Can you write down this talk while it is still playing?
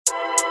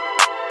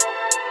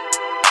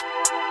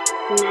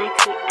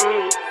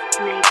98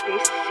 made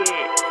this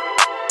shit.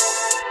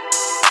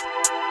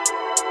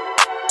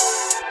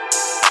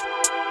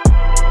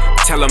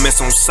 Tell 'em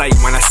it's on sight.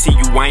 When I see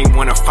you, I ain't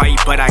wanna fight,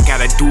 but I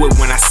gotta do it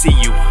when I see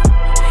you.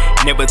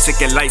 Never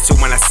took it light, so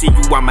when I see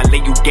you, I'ma lay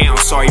you down.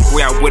 Sorry,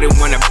 boy, I wouldn't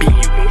wanna beat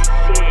you.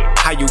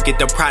 How you get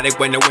the product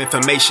with no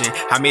information?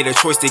 I made a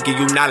choice to give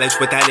you knowledge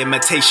without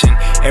imitation.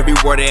 Every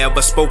word I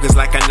ever spoke is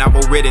like a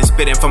novel written,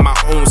 spitting for my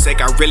own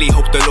sake. I really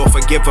hope the Lord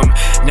forgive him.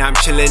 Now I'm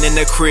chilling in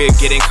the crib,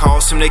 getting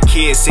calls from the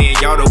kids saying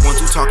y'all the ones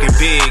who talking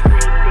big.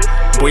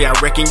 Boy, I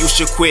reckon you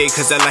should quit,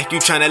 cause I like you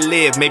tryna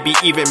live. Maybe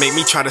even make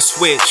me try to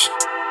switch.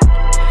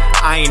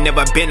 I ain't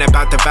never been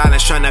about the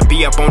violence, tryna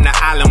be up on the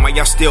island while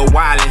y'all still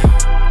wildin'.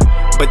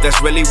 But that's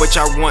really what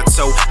y'all want,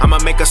 so I'ma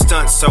make a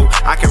stunt so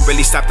I can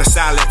really stop the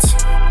silence.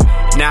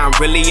 Now I'm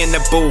really in the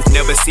booth,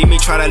 never see me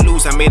try to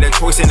lose. I made a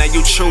choice and now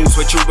you choose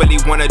what you really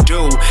wanna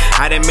do.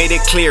 I done made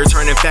it clear,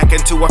 turn it back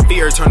into a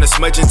fear, turn a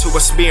smudge into a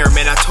smear.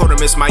 Man, I told him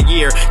it's my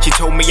year. She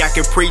told me I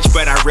can preach,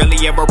 but I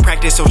rarely ever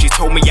practice, so she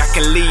told me I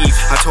can leave.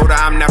 I told her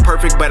I'm not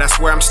perfect, but I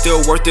swear I'm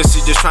still worth it.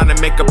 She's just trying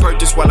to make a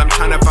purchase while I'm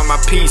trying to find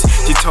my peace.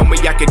 She told me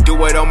I could do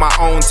it on my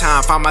own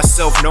time, find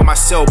myself, know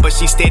myself, but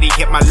she steady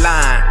hit my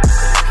line.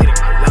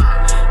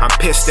 I'm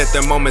pissed at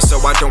the moment, so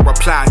I don't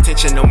reply.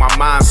 Tension on my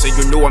mind, so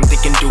you know I'm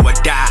thinking do or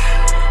die.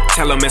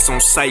 Tell 'em it's on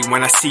sight.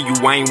 When I see you,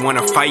 I ain't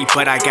wanna fight,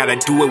 but I gotta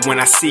do it when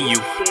I see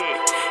you.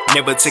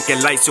 Never took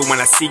it light, so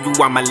when I see you,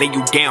 I'ma lay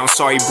you down.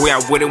 Sorry, boy, I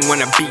wouldn't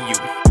wanna beat you.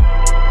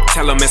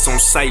 Tell 'em it's on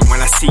sight. When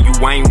I see you,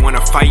 I ain't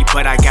wanna fight,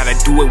 but I gotta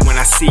do it when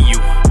I see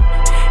you.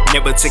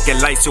 Never took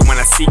it light, so when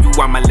I see you,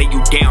 I'ma lay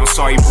you down.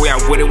 Sorry, boy, I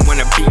wouldn't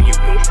wanna beat you.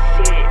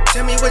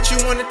 Tell me what you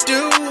wanna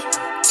do.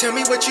 Tell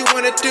me what you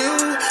wanna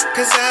do,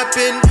 cause I've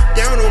been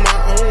down on my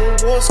own,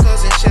 walls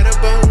causing shattered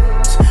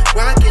bones.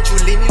 Why can't you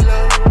leave me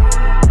alone?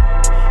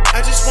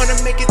 I just wanna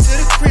make it to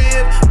the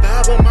crib,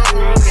 vibe on my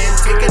own and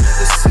take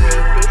another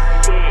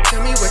sip.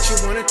 Tell me what you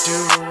wanna do,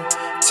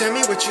 tell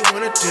me what you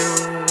wanna do.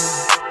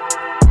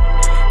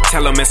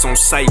 Tell 'em it's on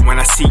sight. When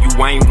I see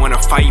you, I ain't wanna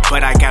fight,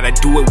 but I gotta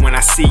do it when I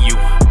see you.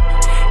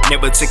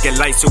 Never took it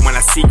light, so when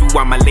I see you,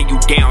 I'ma lay you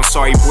down.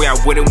 Sorry, boy, I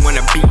wouldn't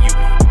wanna beat you.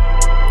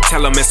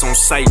 Tell 'em it's on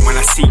sight. When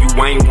I see you,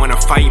 I ain't wanna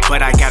fight,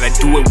 but I gotta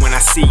do it when I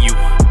see you.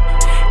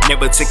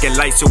 Never took it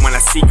light, so when I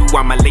see you,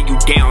 I'ma lay you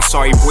down.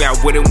 Sorry, boy, I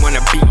wouldn't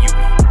wanna beat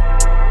you.